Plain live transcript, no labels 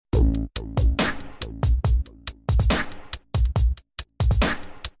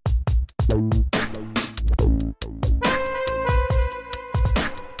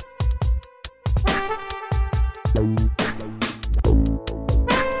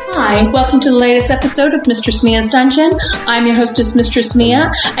Hi, welcome to the latest episode of Mistress Mia's Dungeon. I'm your hostess, Mistress Mia,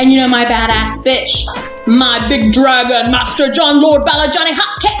 and you know my badass bitch, my big dragon, Master John Lord Bala Johnny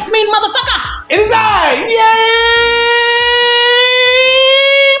Hotcakes mean motherfucker! It is I!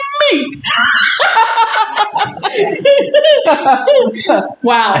 Yay! Me!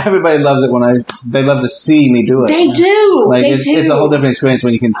 Wow. Everybody loves it when they love to see me do it. They do. Like they do. It's a whole different experience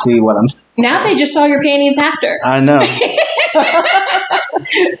when you can see what I'm doing. Now they just saw your panties after. I know.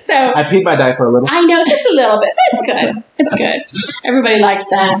 So I peed my diaper a little. I know, just a little bit. It's good. It's good. Everybody likes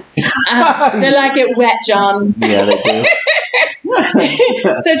that. They like it wet, John. Yeah, they do.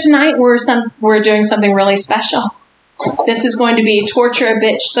 So tonight we're doing something really special. This is going to be Torture a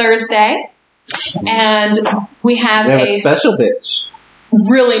Bitch Thursday, and we have a special bitch.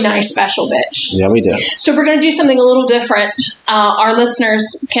 Really nice special bitch. Yeah, we do. So we're going to do something a little different. Our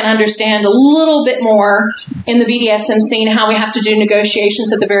listeners can understand a little bit more in the BDSM scene how we have to do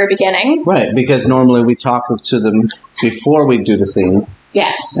negotiations at the very beginning. Right, because normally we talk to them before we do the scene.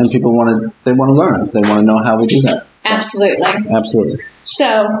 Yes. And people want to learn. They want to know how we do that. So, absolutely. Absolutely.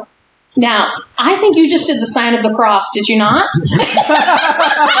 So now, I think you just did the sign of the cross, did you not?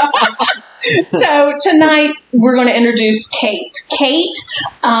 So tonight we're going to introduce Kate. Kate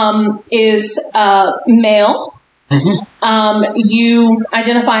is male. Mm-hmm. You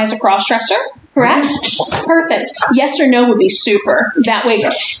identify as a cross-dresser, correct? Mm-hmm. Perfect. Yes or no would be super. That way,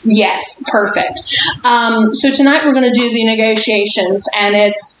 yes, perfect. So tonight we're going to do the negotiations, and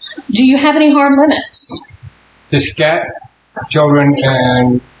it's, do you have any hard limits? Just cat, children,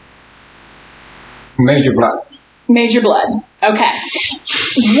 and major blood. Major blood. Okay.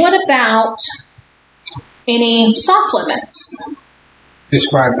 What about any soft limits?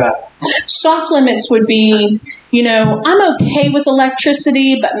 Describe that. Soft limits would be, I'm okay with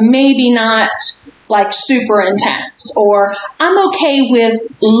electricity, but maybe not like super intense. Or I'm okay with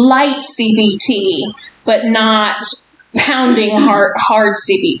light CBT, but not pounding hard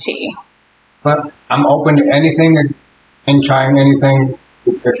CBT. But I'm open to anything and trying anything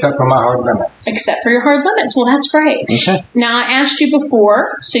except for my hard limits. Except for your hard limits. Well, that's great. Okay. Now, I asked you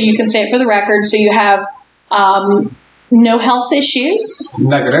before, so you can say it for the record, so you have no health issues.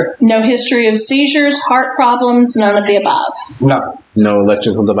 Negative. No history of seizures, heart problems, none of the above. No. No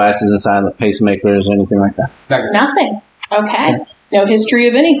electrical devices inside, like pacemakers or anything like that. Negative. Nothing. Okay. No history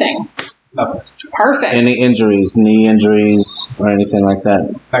of anything. Nothing. Perfect. Any injuries, knee injuries, or anything like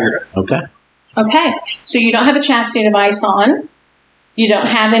that? Negative. Okay. Okay. So you don't have a chastity device on. You don't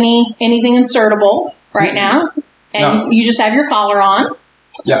have anything insertable right now. And No. you just have your collar on.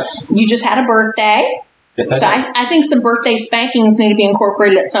 Yes. You just had a birthday. Yes, So I think some birthday spankings need to be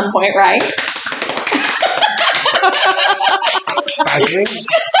incorporated at some point, right? I think.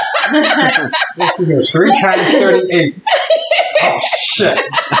 This is 3 times 38. Oh, shit.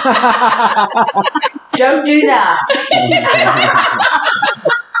 Don't do that.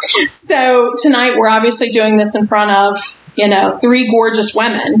 So tonight we're obviously doing this in front of, 3 gorgeous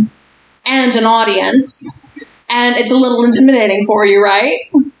women and an audience. And it's a little intimidating for you, right?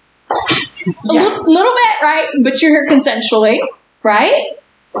 A little bit, right? But you're here consensually, right?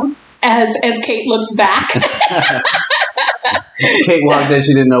 As Kate looks back. Kate walked in,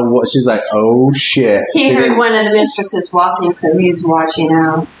 she didn't know what, she's like, oh shit. He heard one of the mistresses walking, so he's watching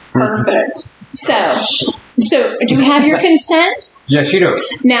out. Perfect. So do we have your consent? Yes, you do.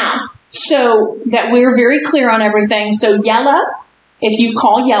 Now, so that we're very clear on everything. So yellow, if you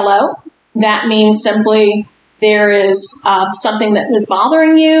call yellow, that means simply there is something that is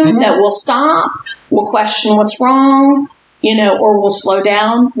bothering you that will stop, will question what's wrong, or will slow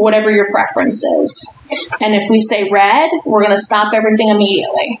down, whatever your preference is. And if we say red, we're going to stop everything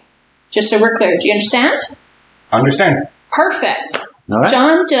immediately. Just so we're clear. Do you understand? Understand. Perfect. All right.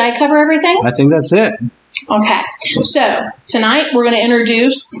 John, did I cover everything? I think that's it. Okay. So tonight we're going to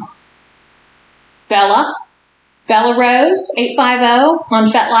introduce Bella Rose, 850 on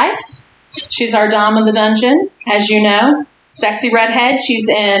FetLife. She's our Dom of the Dungeon, as you know. Sexy redhead. She's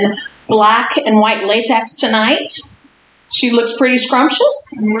in black and white latex tonight. She looks pretty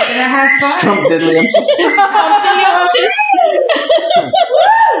scrumptious. We're going to have fun. Scrumptiddlyumptious.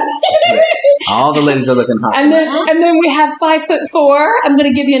 All the ladies are looking hot. And then we have 5'4". I'm going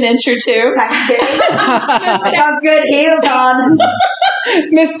to give you an inch or two. Sounds good. Heels on.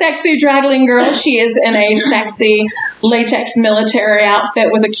 Miss Sexy Draggling Girl. She is in a sexy latex military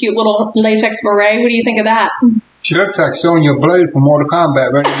outfit with a cute little latex beret. What do you think of that? She looks like Sonya Blade from Mortal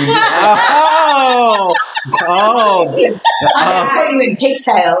Kombat. Ready to I'm going to put you in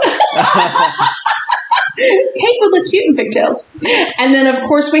pigtails. Kate would look cute in pigtails. And then, of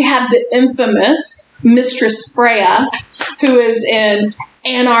course, we have the infamous Mistress Freya. who is in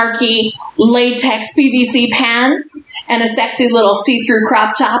anarchy, latex PVC pants, and a sexy little see-through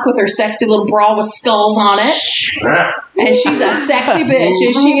crop top with her sexy little bra with skulls on it. And she's a sexy bitch,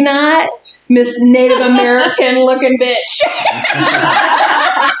 is she not? Miss Native American looking bitch.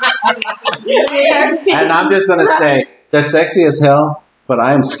 And I'm just going to say, they're sexy as hell, but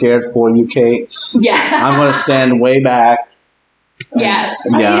I am scared for you, Kate. Yes. I'm going to stand way back. Yes.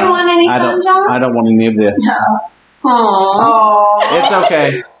 Yeah, You don't want any fun, John? I don't want any of this. Aww. It's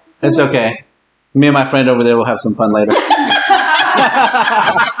okay. It's okay. Me and my friend over there will have some fun later.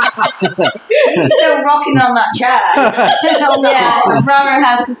 Still rocking on that chair. Yeah, brother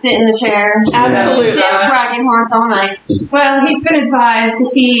has to sit in the chair. Absolutely. Sit dragging horse all night. Well, he's been advised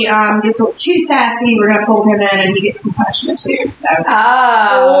if he gets a little too sassy, we're going to pull him in and he gets some punishment too. So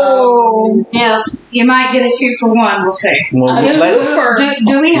Oh. Yeah. you might get a 2-for-1. We'll see. Well,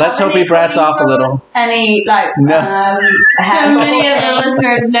 Do we have let's hope any he brats off a little. Any, like, No. how many of the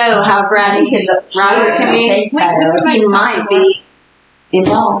listeners know how bratty Robert can be? He might be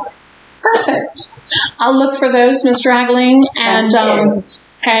involved. Perfect. I'll look for those, Miss Dragling. And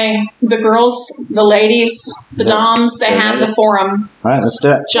hey, the girls, the ladies, the doms, they have the forum. All right, let's do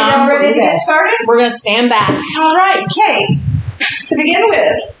it. Y'all John, ready to get started? we're going to stand back. All right, Kate. To begin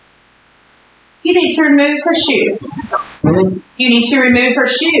with, you need to remove her shoes. You need to remove her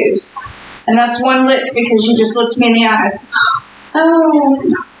shoes. And that's one lick because you just looked me in the eyes. Oh,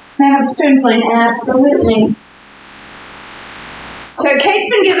 may I have the spoon, please? Absolutely. So Kate's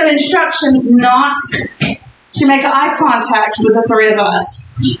been given instructions not to make eye contact with the three of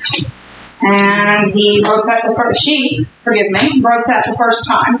us. And he broke that the first, she, forgive me, broke that the first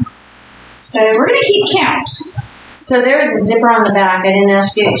time. So we're going to keep count. So there was a zipper on the back.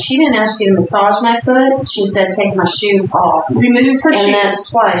 She didn't ask you to massage my foot. She said take my shoe off. Remove her shoes. And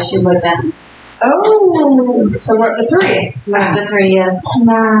that's why she looked at me. Oh, so we're at the three. The three, yes.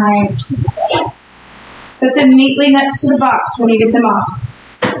 Nice. Put them neatly next to the box when you get them off.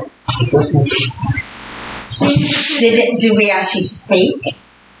 Did we ask you to speak?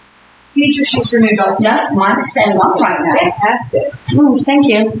 You need your shoes removed also. No, mine is staying on right now. Fantastic. Thank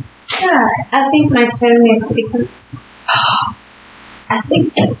you. Yeah, I think my toe needs to be clipped. I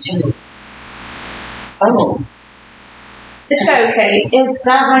think so too. Oh. The toe, Kate. Is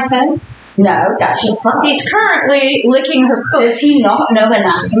that my toe? No, that's your foot. He's currently licking her foot. Does he not know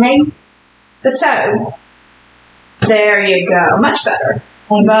anatomy? The toe. There you go. Much better.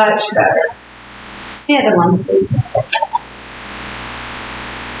 Much better. The other one, please.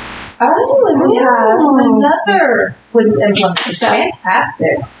 Oh, and we have another with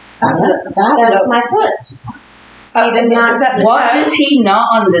fantastic. That's my foot. Oh, is that the What toe? does he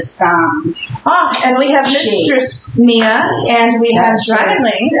not understand? And we have Mistress Mia, and we have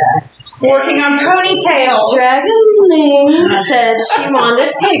Dragonling working on ponytails. Dragonling said she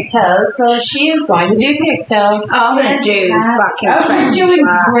wanted pigtails, so she is going to do pigtails. I'm going to do fucking Oh, you're French doing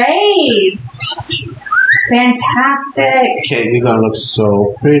fries. braids. Fantastic. Kate, you're going to look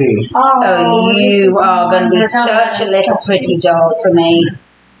so pretty. Oh, you are going to be such a little pretty doll for me.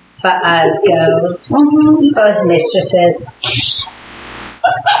 For us girls. For us mistresses.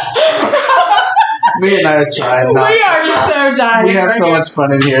 Me and I are trying not. We are so dying. We have so much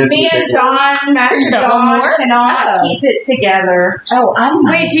fun in here. It's Me and ridiculous. John, Master got one John, more? cannot keep it together. Oh, I'm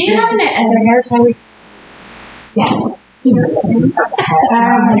not. Wait, do you have an hair tie? Yes.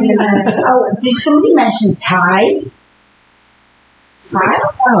 Oh, did somebody mention tie? Tie?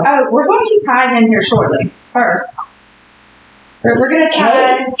 Oh, we're going to tie him here shortly. Her. We're going to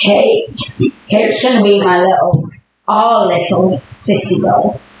tie. Kate. Kate's going to be my little sissy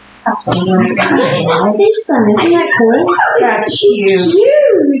doll. Absolutely. I think so. Isn't that cool? That's cute.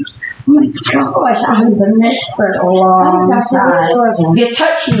 Cute. Oh my gosh, I haven't done this for a long time. You're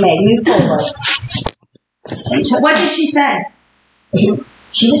touching me. Move forward. What did she say?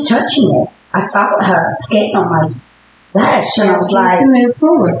 She was touching me. I felt her skating on my leg, and I was like, move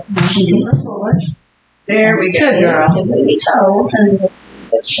forward. she moved forward. There we go. Good girl. The baby toe and the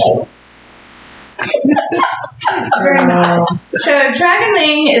good shape. Very nice. So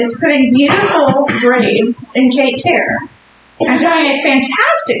Dragonling is putting beautiful braids in Kate's hair. And doing a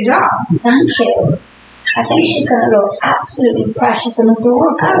fantastic job. Thank you. I think she's going to look absolutely precious and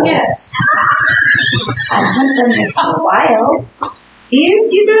adorable. Oh, yes. I haven't done this for a while. You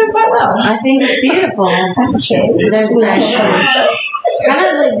do it quite well. I think it's beautiful. Thank you. There's an extra.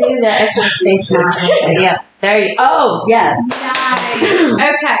 Kind of do the extra space now. Yeah. There you. Oh, yes. Nice.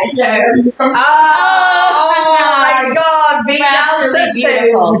 Okay, so. Oh my God! Be Absolutely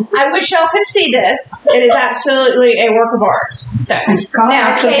beautiful. I wish y'all could see this. It is absolutely a work of art. So God,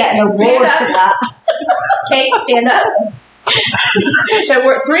 now, I could Kate, get an award stand for up. that. Kate, stand up. So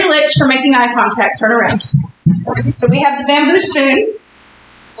we're at 3 licks for making eye contact. Turn around. So we have the bamboo spoon.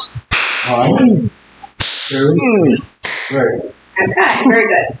 1, 2, 3. Okay, very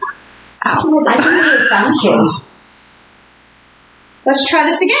good. Oh, I didn't thank you. Let's try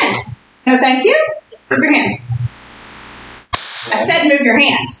this again. No, thank you. Move your hands. I said move your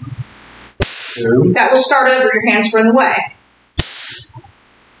hands. 2, That will start over. Your hands were in the way.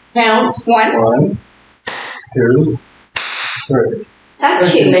 Count. 1. 1, 2, 3.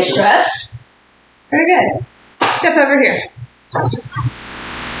 Thank you, mistress. Very good. Step over here.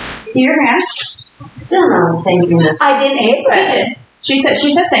 See your hands? Still not thank you, mistress. I didn't hear it. She said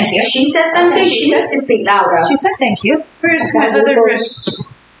thank you. She said thank you. She needs to speak louder. She said thank you. Where's my other wrist?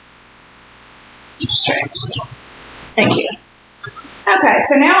 Thank you. Okay,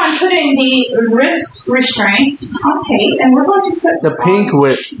 so now I'm putting the wrist restraints on Kate, and we're going to put The pink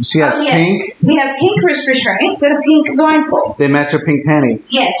with she has pink. We have pink wrist restraints and a pink blindfold. They match her pink panties.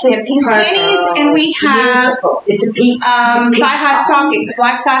 Yes, we have pink panties, and we have Beautiful. It's a pink. thigh-high stockings,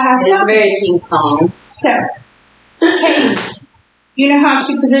 black thigh-high It's very stockings. pink phone. So, Kate, you know how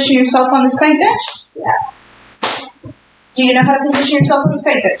to position yourself on the spank bench? Yeah. Do you know how to position yourself on the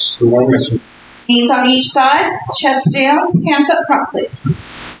spank bench? The one missing. Knees on each side, chest down, hands up front, please.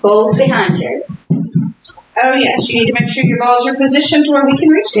 Balls behind you. Oh, yes, you need to make sure your balls are positioned to where we can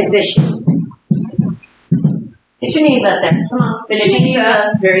reach them. Position. Get your knees up there. Come on. Put your knees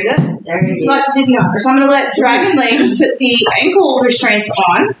up. Very good. There you go. Lots of the honors. I'm going to let Dragon Lane put the ankle restraints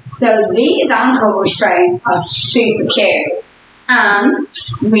on. So these ankle restraints are super cute. And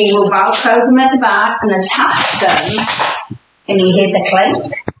we will velcro them at the back and attach them. Can you hear the clink?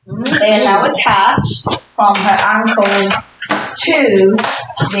 They are now attached from her ankles to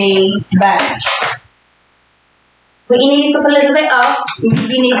the bench. Put your knees up a little bit up. Move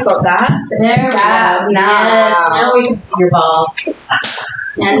your knees up. That's it. There we go. Now. Yes, now we can see your balls.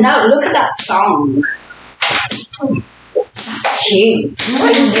 And now look at that thong. That's cute.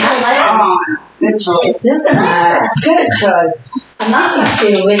 Good choice, isn't it? Good choice. And that's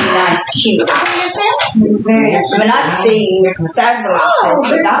actually a really nice, cute ass. It's very nice. I mean, I've seen several asses,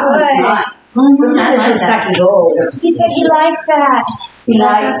 but that one's nice. That looks like yours. He said he liked that. He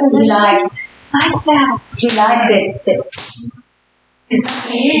liked that. He liked it. It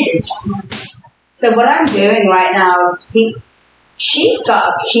is. So what I'm doing right now, she's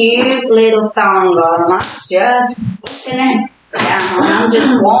got a cute little thong on, and I'm just whipping it down. I'm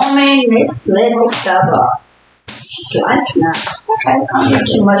just warming this little sub up. She's liking that. Okay, can't get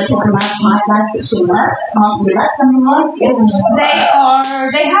too much because I might like it too much. Can't you let them like it?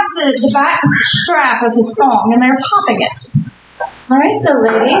 They have the back strap of his thong, and they're popping it. All right, so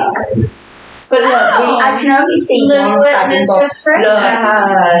ladies, But look, I can only see look one what side. Mistress Freya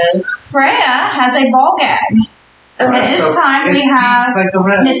has. Freya has a ball gag. Okay. At this time, we have Like the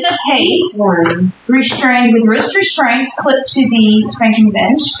rest. Nissa Pate One. restrained with wrist restraints clipped to the spanking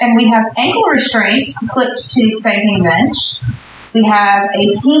bench, and we have ankle restraints clipped to the spanking bench. We have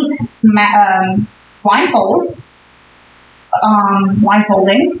a pink blindfolding,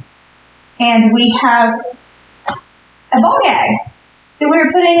 and we have a ball gag that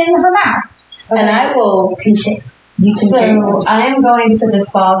we're putting in her mouth. And I will continue. You continue. So I am going to put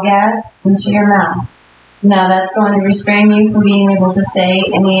this ball gag into your mouth. Now that's going to restrain you from being able to say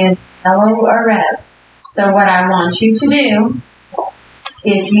any yellow or red. So what I want you to do,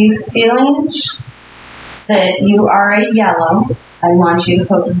 if you feel that you are a yellow, I want you to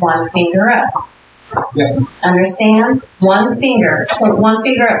put one finger up. Yeah. Understand? One finger. Put one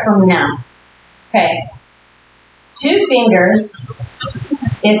finger up from now. Okay. 2 fingers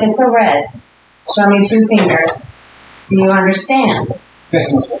if it's a red. Show me 2 fingers. Do you understand?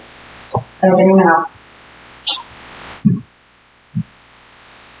 Yes, mister. Open your mouth.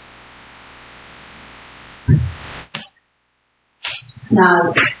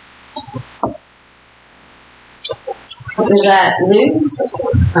 Now, is that loose?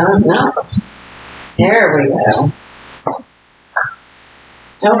 I don't know. There we go.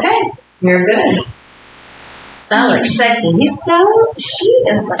 Okay, you're good. That looks sexy. She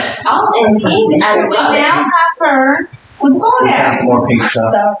is like all in pink. So we now have her with ball We have gag. more pink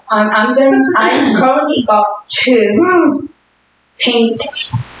stuff. So I'm currently got 2 pink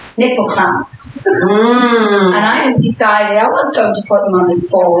nipple clamps. And I have decided I was going to put them on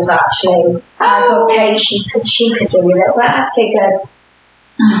his balls actually. I thought Kate she could do with it, but I figured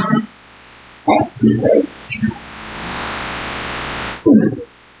let's see.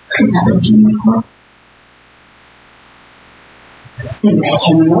 Didn't make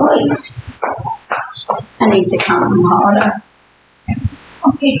any noise. I need to count them harder.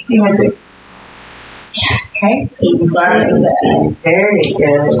 Okay, Stephen. Kate's eating berries. Very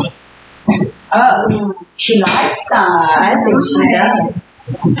good. Oh, she likes that. I think she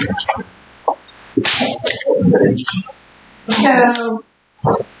does. So,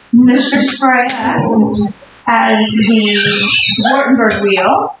 Mr. Freya has the Wartenberg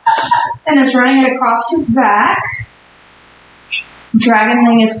wheel and is running it across his back.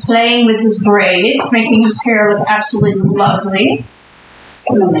 Dragonling is playing with his braids, making his hair look absolutely lovely.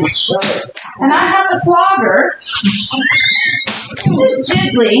 And I have the flogger, just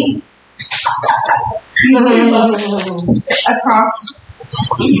gently using across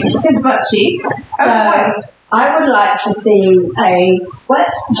his butt cheeks. So, I would like to see what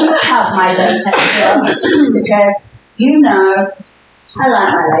do you have my latex gloves? Because you know I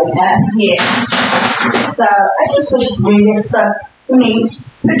like my latex. Yes. So I just wish to do this stuff for me.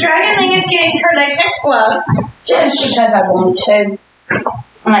 So Dragonling is getting her latex gloves. Just because I want to.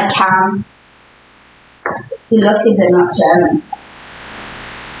 And I can. You're lucky they're not German.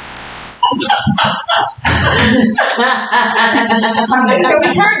 So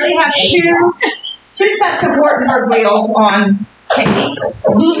we currently have two sets of Wartenberg wheels on Kate. And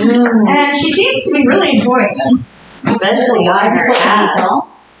she seems to be really enjoying them. Especially on her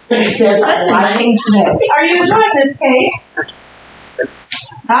ass. It's a nice thing to do. Are you enjoying this, Kate?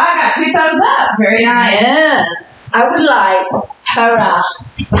 I got 2 thumbs up. Very nice. Yes. I would like her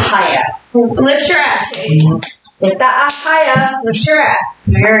ass higher. Lift your ass, Kate. Is that ass higher? Lift your ass.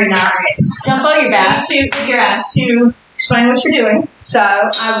 Very nice. Jump on your back. To explain what you're doing. So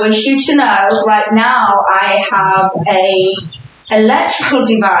I wish you to know right now I have a electrical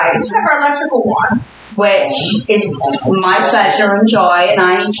device This is our electrical wands. which is my pleasure and joy, and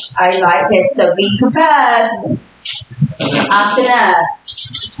I like this, so be prepared. Asana,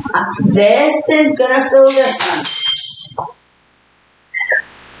 this is gonna feel different.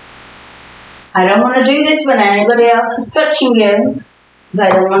 I don't want to do this when anybody else is touching you, because I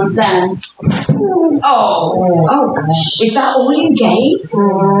don't want them. Oh, is that all you gave?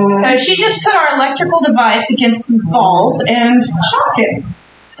 So she just put our electrical device against his balls and shocked him.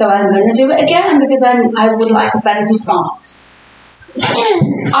 So I'm going to do it again because I would like a better response. He took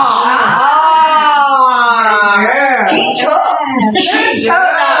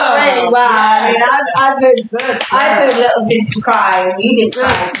that really well. I mean, I've heard little sister cry, and you did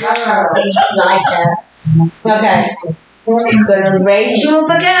cry. You like it. Okay. I'm going to raise you up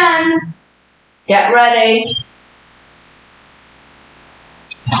again. Get ready.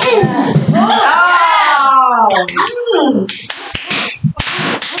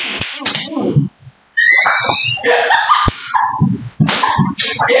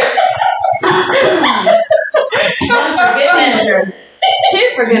 Two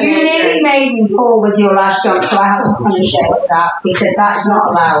for good You nearly made me fall with your last jump, so I have to punish it with that because that's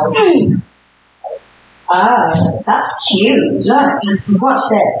not allowed. Oh, that's cute. Look, watch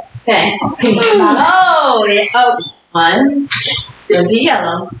this. Okay. Can you smell it? Oh, yeah. Oh, one. There's a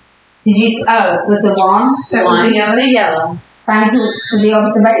yellow. Did you? Oh, was the one? One. The yellow. Thank you for the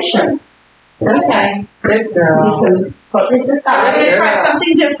observation. It's okay. Good You girl. can put this We're aside. going to try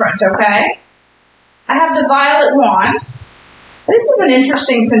something different, okay? I have the violet wand. This is an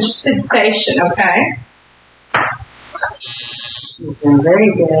interesting sensation, okay?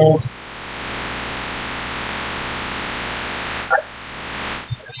 Very good.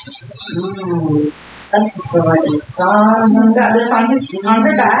 That's just like a song. Got this on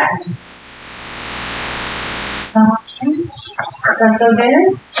her back. That go better?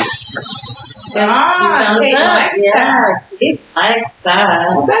 Ah, Kate likes that. She likes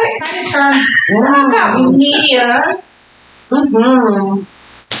that. But it kind of turns about medium.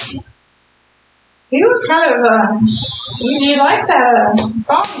 You were kind of, you like that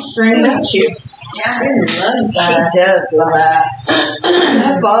bong string, don't you? Yeah, she loves She that. does love that.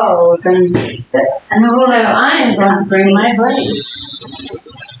 Her balls and all So that. I am going to bring my blade. That's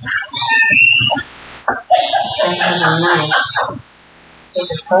nice. Take a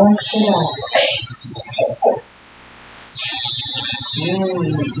close to that.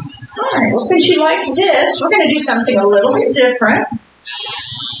 Alright, well, since you like this, we're going to do something a little bit different.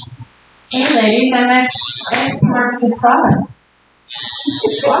 Hey ladies, I'm X marks the spot.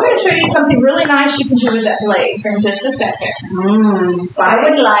 So I'm going to show you something really nice you can do with that blade in just a second. I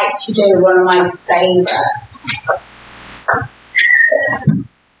would like to do one of my favorites.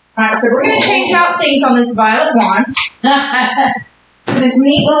 Alright, so we're going to change out things on this violet wand. This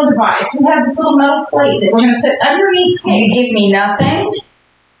neat little device. We have this little metal plate that we're going to put underneath You Kate. give me nothing.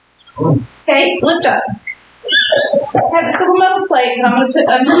 Okay, lift up. I have this little metal plate that I'm going to put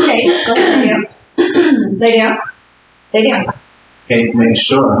under Kate. Go lay down. Lay down. Lay down. Kate, make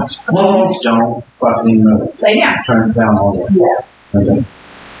sure don't fucking move. Lay down. Turn it down all the way. Yeah.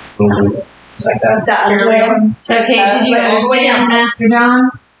 Okay. Just like that. Is that underwear? So, Kate, did you All the way understand, down. Master John?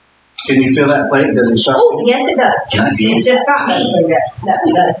 Can you feel that plate? Does it shock Oh, you? yes, it does. Nice. It just got me. That's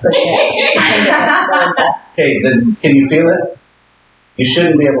pretty good. Okay, then can you feel it? You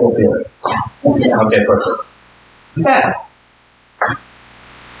shouldn't be able to feel it. Okay, perfect. So,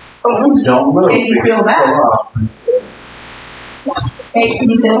 Don't move. Can you feel that? Pull off. hey, can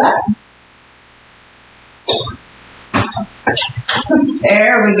you feel that?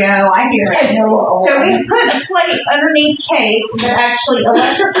 There we go. I hear it. So we put a plate underneath Kate that actually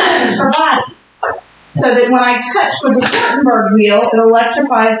electrifies her body. So that when I touch with the Wartenberg wheel, it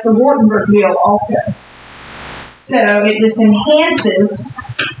electrifies the Wartenberg wheel also. So it just enhances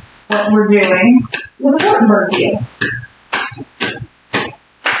what we're doing with the Wartenberg wheel.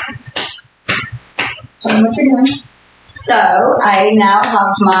 Tell me what you're doing. So I now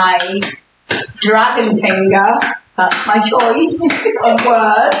have my dragon finger. That's my choice of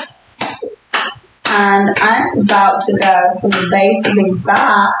words. And I'm about to go from the base of his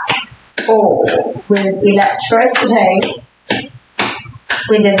back or with electricity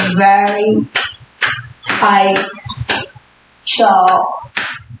with a very tight, sharp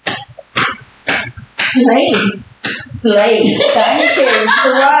blade. Thank you for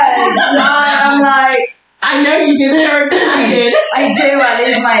the words. I'm like, I know you get so excited. I do, I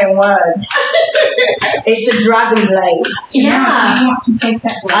lose my own words. It's a dragon blade. Yeah. You want to take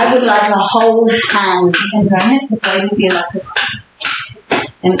that blade. I would like a whole hand. And run it, the blade will be electrified.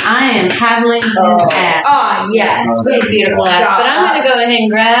 And I am paddling his ass. Oh, yes. With beautiful ass. But I'm going to go ahead and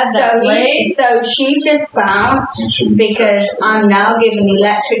grab that blade. So she just bounced because I'm now giving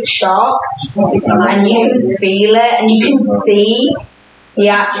electric shocks and you can feel it and you can see the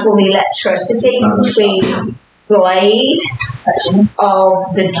actual electricity between blade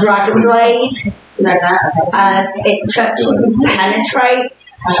of the dragon blade as it touches and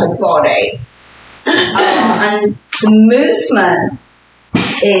penetrates the body. And the movement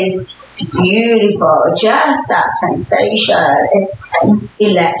is beautiful. Just that sensation is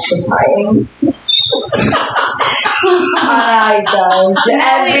electrifying. And I don't.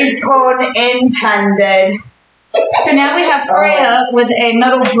 Every pun intended. So now we have Freya with a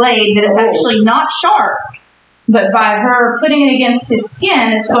metal blade that is actually not sharp, but by her putting it against his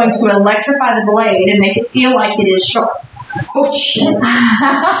skin, it's going to electrify the blade and make it feel like it is sharp. Oh shit. Even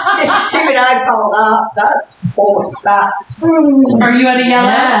I felt that. That's. Are you at a yellow?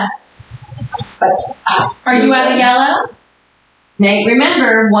 Yes. Are you at a yellow? Nate,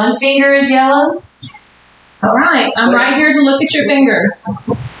 remember, one finger is yellow. All right. I'm right here to look at your fingers.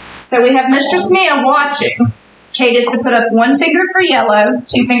 So we have Mistress Mia watching. Kate is to put up one finger for yellow,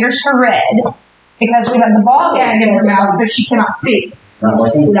 2 fingers for red, because we have the ball gag in her mouth, so she cannot speak. Not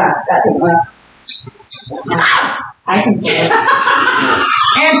working? No, that didn't work. I can do it.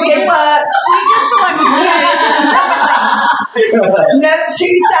 And we It works. just electrocuted. No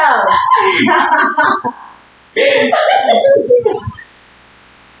 2 cells.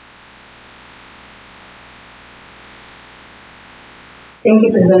 I think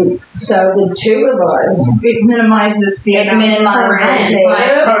it doesn't. So the 2 of us, It minimizes the it amount of minimizes current. it.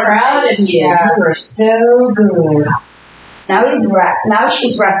 I'm so proud of you. Yeah. You are so good. Now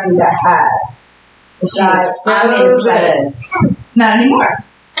she's resting her head. She's Like, so I'm in good. place. Not anymore.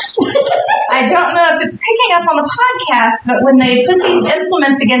 I don't know if it's picking up on the podcast, but when they put these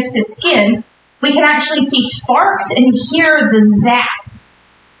implements against his skin, we can actually see sparks and hear the zap.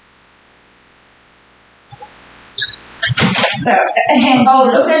 So, Oh,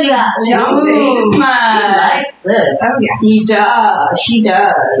 look at that jumping. She likes this. Oh, yeah. She does. She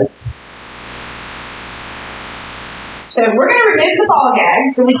does. So we're going to remove the ball gag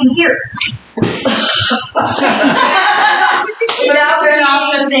so we can hear it. Now we're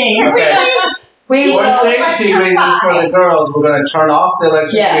off the thing. Okay. We For will safety reasons for the girls, we're going to turn off the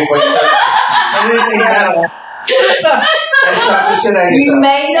electricity Yeah. before you touch anything metal. And shock the shit out of You yourself.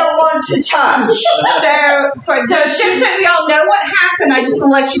 may not want to touch. So just so we all know what happened, I just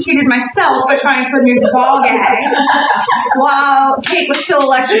electrocuted myself by trying to remove the ball gag while Kate was still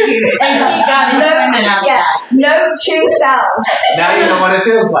electrocuted. And you got enjoyment out of that. No 2 cells. Now you know what it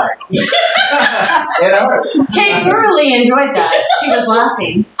feels like. It hurts. Kate thoroughly enjoyed that. She was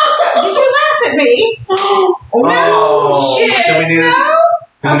laughing. Did you laugh at me? Oh, shit. Do we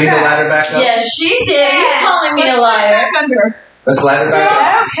need a ladder back up? Yes, she did. Yes. You're calling me Let's a put it liar. back under. Let's ladder back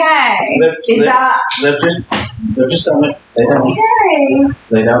up. Okay. Lift Is that your stomach. Lay down. Okay.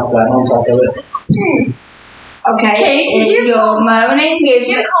 Lay down flat on top of it. okay? Kate, did if you- you're moaning, Did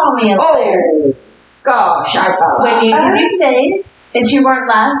you call me a liar? Oh gosh, I felt When that. you, did you say That you weren't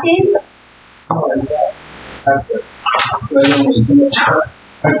laughing?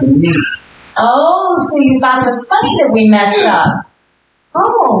 Oh, so you thought it was funny that we messed up.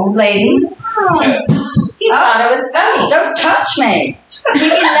 Oh, ladies. You thought it was funny. Don't touch me. Keep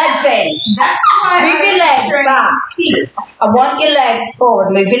your legs in. That's why Move your legs back. I want your legs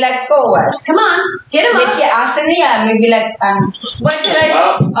forward. Move your legs forward. Come on, get him Lift up. your ass in the air. Move your leg. What's your legs?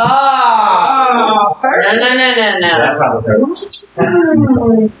 Oh. Oh, perfect. No. That probably hurt.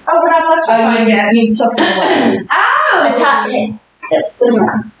 Oh, but I'm not Oh, yet. you took it away. The Oh! top hit.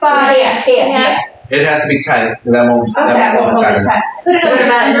 But here. Yes. It has to be tight. That won't. Okay, That we'll won't hold tighten. it tight. Put it Put it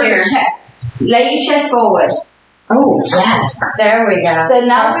about under here. your chest. Lay your chest forward. Oh, yes. There we go. So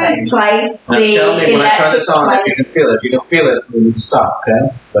now we place Now the tell me when I turn electric this on if you can feel it. If you don't feel it, we need to stop,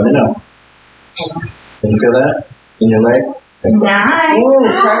 okay? Let me know. Can you feel that in your leg? Okay. Nice.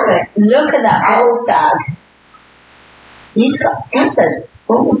 Ooh, perfect. Look at that ball sack. That's a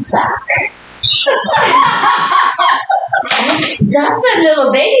ball sack. That's a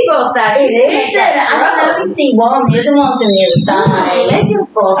little baby ball sack. Listen, I can only see one. The other one's on the other side. Let your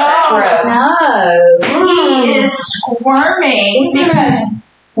ball sack Oh. grow. No. He is squirming because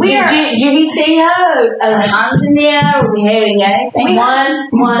we are. Do we see her? Are the hands in the air? Are we hearing anything? One.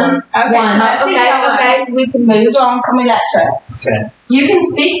 Okay, so that's the yellow. Okay, we can move on from electrics. Okay. You can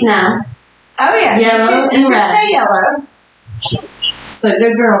speak now. Oh yeah, Yellow you and can red. say yellow. But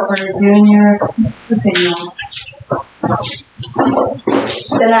good girl for doing your signals.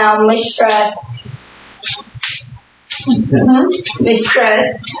 So now, Mistress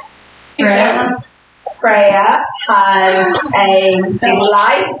Freya has a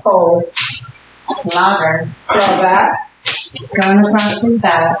delightful Lager. blogger. Going across his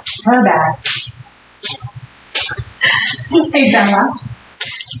back. Her back. Hey Bella,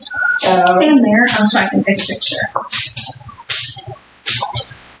 So, stand there so I can take a picture.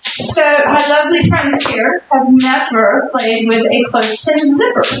 So my lovely friends here have never played with a clothespin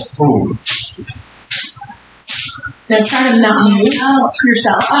zipper. Ooh. Now try to not move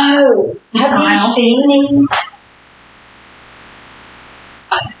yourself. oh, have Smile. you seen these?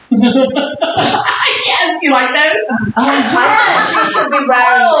 Yes, you like those? I think she should be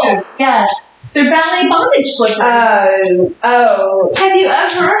wearing them. Yes. They're ballet bondage slippers. Oh. Have you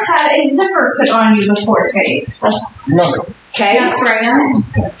ever had a zipper put on you before, Kate? No. Okay. Yeah, Freya.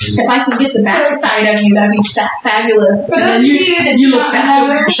 If I can get the back side of you, that'd be fabulous. For And then those of you that you do look not back know-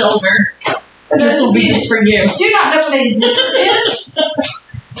 over your shoulder. For those This will of be you just for you. that do not know what a zipper is,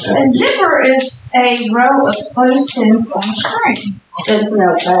 a zipper is a row of clothespins on a string. I don't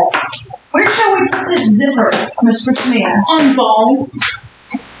know that. Where shall we put this zipper, Miss Virginia? On balls.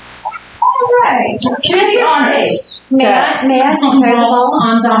 All right. To be honest, May I compare the balls?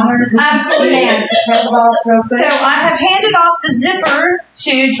 On dollar. absolutely. May I compare the balls real So quick? I have handed off the zipper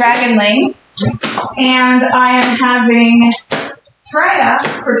to Dragon Lane, and I am having Freya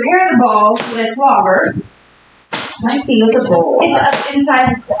prepare the balls with flogger. I see the ball. It's up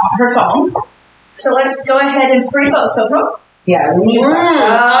inside her phone. So let's go ahead and free both of them. Yeah, we need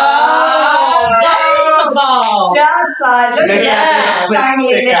Oh, there's the ball. Outside, look Make at that that. little clip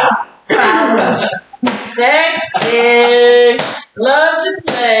stick out. Sexy. Love to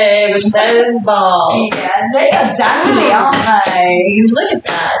play with those balls. Yeah, they are dangly, aren't they? Look at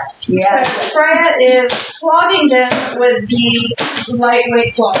that. Yeah. So Freya is flogging them with the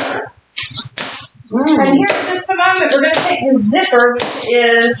lightweight flogger. And here in just a moment, we're going to take the zipper, which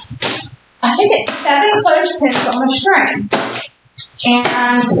is, I think it's 7 clothespins on the string.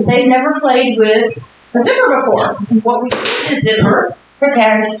 And they've never played with a zipper before. What we do with the zipper,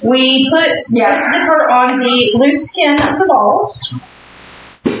 Prepared. we put the zipper on the loose skin of the balls,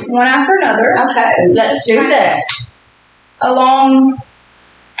 one after another, Okay, let's do this. along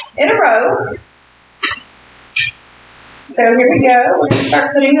in a row. So here we go. We're going to start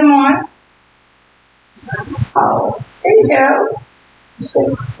putting them on. Oh, There you go. let's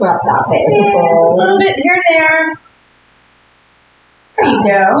just grab that bit of the And just a ball. little bit here and there. There you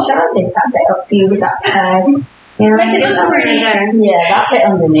go. Shall I lift that bit up for you with that peg? Yeah, Make it look pretty. Yeah, that bit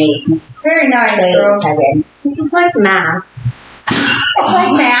underneath. It's very nice, Stay girls. pegging. This is like math. It's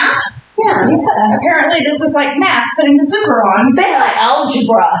like math. Yeah. Apparently, this is like math, putting the zipper on. Bit like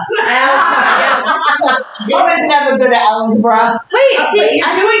algebra. I was never good at algebra. Wait, see,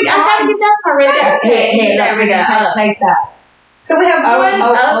 I gotta get that part right there. Okay, Here, there we go. Place that. So we have one.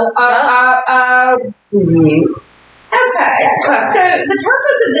 Okay. So the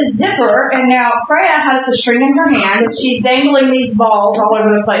purpose of the zipper, and now Freya has the string in her hand, and she's dangling these balls all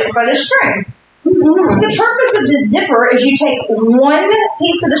over the place by the string. The purpose of the zipper is you take one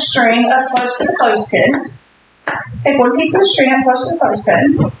piece of the string up close to the clothespin, Take one piece of the string and close to the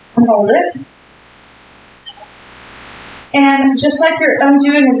clothespin and hold it. And just like you're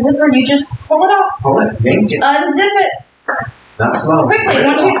undoing a zipper, you just pull it off. Pull it. Yank it. Unzip it. Not slow. Quickly.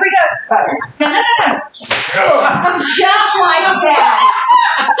 1, 2, 3, go. No. Just like that.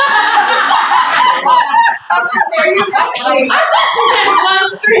 There you go. One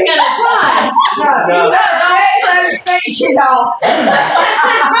string at a time. No, those benches off.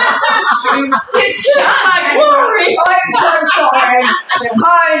 It took my glory. I'm so sorry. I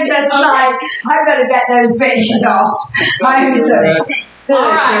was just like, I'm going to get those benches off. I was All right. it's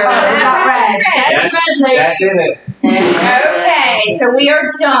not red. That's red, That did ladies. it. Okay, so we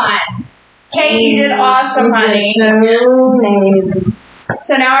are done. Kate, you did awesome, honey. So amazing.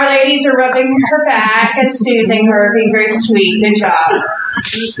 So now our ladies are rubbing her back and soothing her, being very sweet. Good job.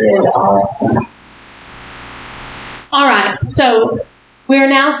 You did awesome. All right. So we are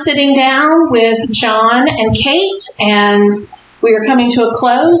now sitting down with John and Kate, and we are coming to a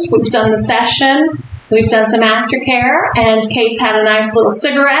close. We've done the session. We've done some aftercare, and Kate's had a nice little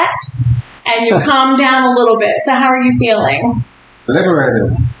cigarette, and you've calmed down a little bit. So how are you feeling?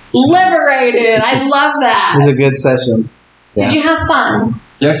 Liberated. Liberated. I love It that. was a good session. Did you have fun?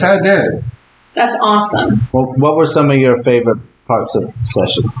 Yes, I did. That's awesome. Well, what were some of your favorite parts of the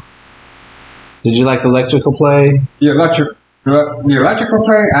session? Did you like the electrical play? The electrical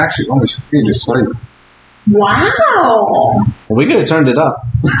play actually almost put me to sleep. Wow. We could have turned it up.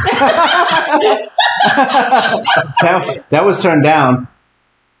 that was turned down.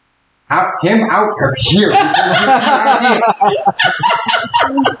 Out of here.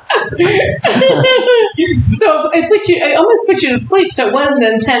 So it almost put you to sleep. So it wasn't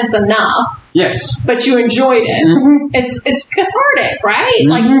intense enough, Yes. but you enjoyed it. Mm-hmm. It's cathartic, right?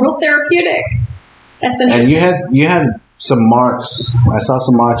 Like real therapeutic. That's And interesting. you had some marks. I saw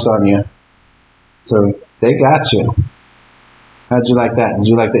some marks on you. So they got you. How'd you like that? Did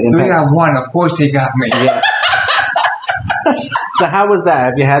you like the 3 impact? on 1. Of course they got me. Yeah. So how was that?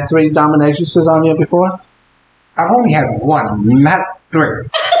 Have you had 3 dominatrixes on you before? I've only had 1, not 3.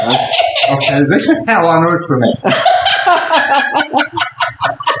 Okay, this was hell on earth for me.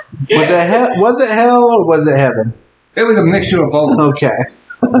 Was it hell or was it heaven? It was a mixture of both. Okay.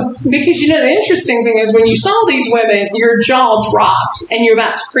 Because the interesting thing is when you saw these women, your jaw dropped and you're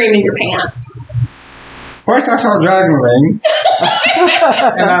about to cream in your pants. First, I saw Dragon Ring,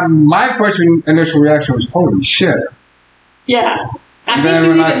 and my first initial reaction was, "Holy shit!" Yeah. I And think then you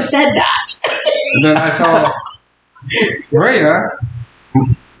when even I- said that. And then I saw Rhea.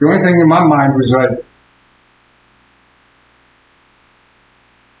 The only thing in my mind was like,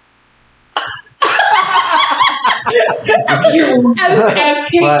 As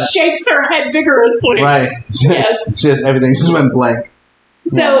Kate What? shakes her head vigorously. Right. Yes. Just everything just went blank.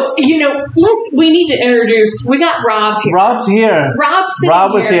 So, we need to introduce, we got Rob here. Rob's here.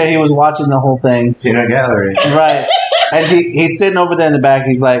 Rob was here. He was watching the whole thing. Peanut gallery. Right. And he's sitting over there in the back.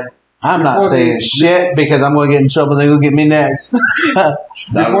 He's like, I'm not saying shit because I'm going to get in trouble. They're going to get me next.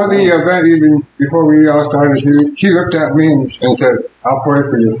 before the event, even before we all started, he looked at me and said, "I'll pray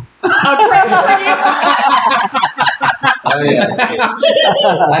for you." I'll pray for you. Oh, yeah.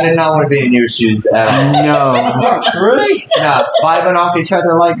 I did not want to be in your shoes at all. No. What, 3? Nah, vibing off each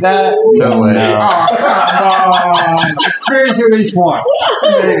other like that? No way. No. Oh, come on. Experience it at least once.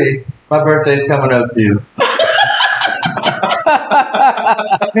 Maybe. My birthday's coming up too.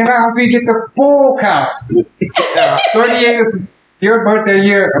 Then I hope you get the full count. 38 of your birthday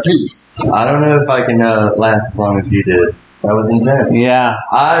year apiece. I don't know if I can last as long as you did. That was intense. Yeah.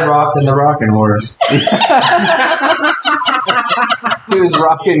 I rocked in the rocking horse. He was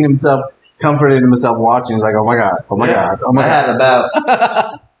rocking himself, comforting himself, watching. He's like, oh my God, oh my God, oh my God.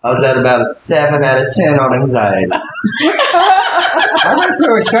 I was at about a 7 out of 10 on anxiety. I went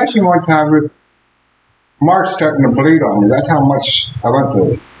through a session one time with Mark starting to bleed on me. That's how much I went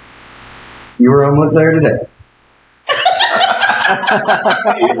through. You were almost there today.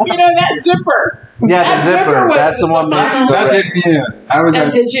 That zipper. Yeah, the That zipper zipper. was- That's the one. That did me in. I was That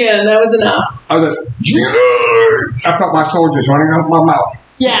like, did you in. That was enough. I felt my soldiers running out my mouth.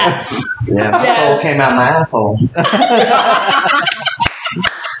 Yes. Yeah, my Yes. soul came out my asshole.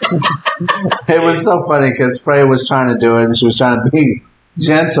 It was so funny because Freya was trying to do it and she was trying to be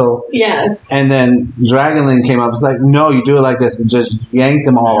gentle. Yes. And then Dragonling came up. It's like, no, you do it like this, and just yanked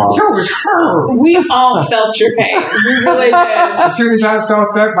them all off. So was her. We all felt your pain. We really did. As soon as I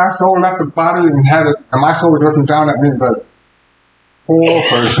felt that, my soul left the body and my soul was looking down at me like, poor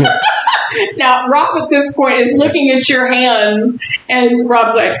person. Now, Rob at this point is looking at your hands, and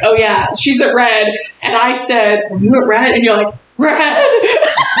Rob's like, oh, yeah, she's at red. And I said, are you at red? And you're like, red.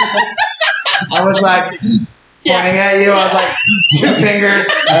 I was like, pointing at you. I was like, 2 fingers.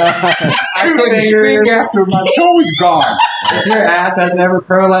 I couldn't speak after my soul was gone. If your ass has never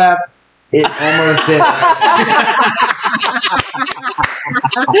prolapsed, it almost did.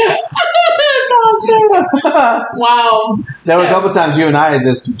 That's awesome. Wow. There were a couple times you and I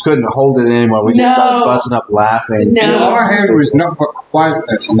just couldn't hold it anymore. We just started busting up laughing. No. All I had was nothing but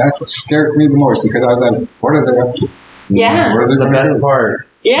quietness, and that's what scared me the most because I was like, what are they up to? Yeah. What are That's they the gonna best do? part.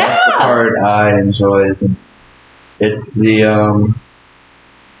 Yeah. That's the part I enjoy. It's the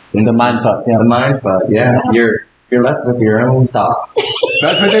mind fuck. Yeah. the mind fuck. Yeah, you're left with your own thoughts.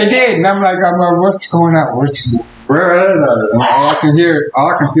 That's what they did, and I'm like, what's going on? Where are they? All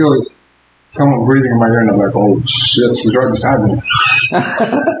I can feel is someone breathing in my ear, and I'm like, oh shit, she's right beside me.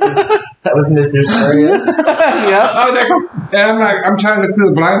 That was Mr. Spurrier. Yep. And I'm like, I'm trying to look through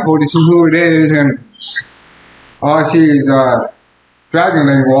the blindfold to see who it is, and all I see is Dragon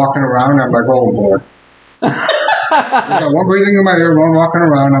Lady walking around. I'm like, oh boy. I got one breathing in my ear, one walking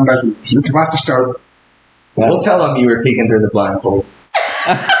around. I'm like, it's about to start. We'll tell them you were peeking through the blindfold.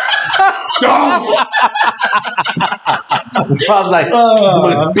 No! Bob's like,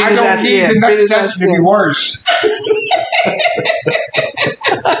 beat I his don't ass need in, the beat next his ass session to be in. worse.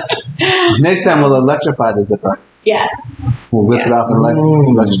 Next time we'll electrify the zipper. Yes. We'll whip it Yes. off and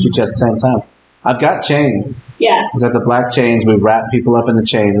electrocute you at the same time. I've got chains. Yes. We've got the black chains. We wrap people up in the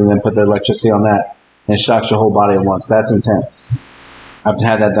chains and then put the electricity on that. And it shocks your whole body at once. That's intense. I've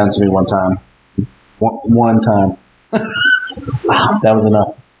had that done to me one time. One time. Wow. That was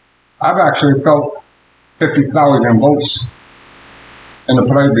enough. I've actually felt 50,000 volts in the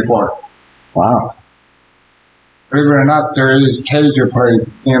play before. Wow. Believe it or not, there is taser play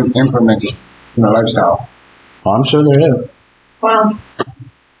implemented in the lifestyle. Well, I'm sure there is. Wow.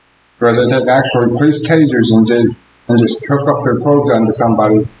 Where they take actual police tasers and just hook up their probes onto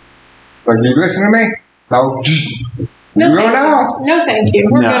somebody. Like, you listen to me? No. No, You go thank now. you. No, thank you.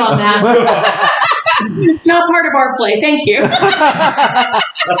 We're No. good on that. Not part of our play. Thank you. That's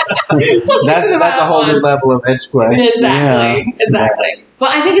a whole new level of edge play. Exactly. Yeah. Exactly. Well,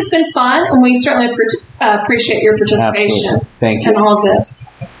 I think it's been fun, and we certainly appreciate your participation Absolutely. Thank in you. all of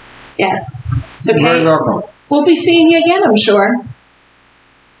this. Yes. So, You're very Kate, welcome. we'll be seeing you again, I'm sure.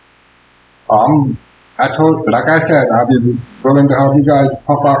 Like I said, I'll be willing to help you guys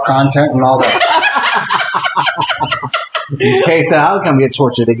pump out content and all that. Okay, so I'll come get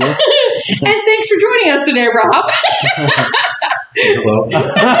tortured again. And thanks for joining us today, Rob. Well,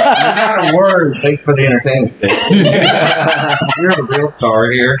 Not a word. thanks for the entertainment. You're the real star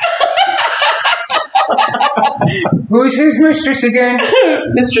here. Who's his mistress again?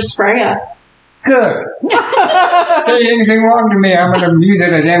 Mr. Freya. Good. Say anything wrong to me, I'm going to use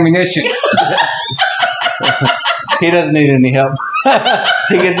it as ammunition. He doesn't need any help.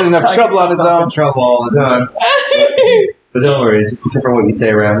 He gets in enough trouble on his I get myself own. in trouble all the time. But don't worry, just be careful what you say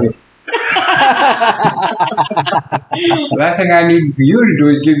around me. The last thing I need for you to do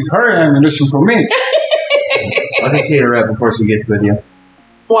is give her ammunition for me. I'll just hit her up before she gets with you.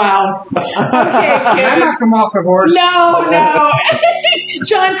 Wow. Okay, I knocked kids. him off the horse. No.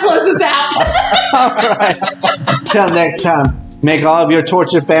 John, close us out. All right. Till next time, make all of your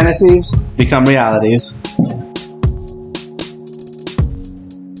torture fantasies become realities.